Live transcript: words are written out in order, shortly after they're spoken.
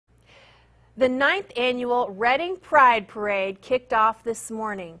The 9th annual Reading Pride Parade kicked off this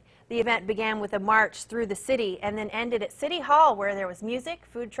morning. The event began with a march through the city and then ended at City Hall, where there was music,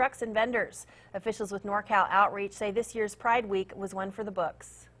 food trucks, and vendors. Officials with NorCal Outreach say this year's Pride Week was one for the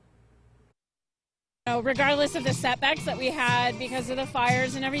books. Regardless of the setbacks that we had because of the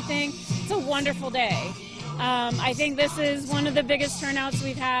fires and everything, it's a wonderful day. I think this is one of the biggest turnouts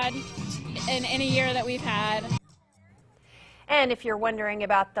we've had in any year that we've had. And if you're wondering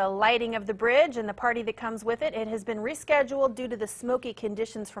about the lighting of the bridge and the party that comes with it, it has been rescheduled due to the smoky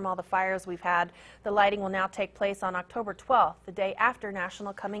conditions from all the fires we've had. The lighting will now take place on October 12th, the day after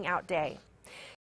National Coming Out Day.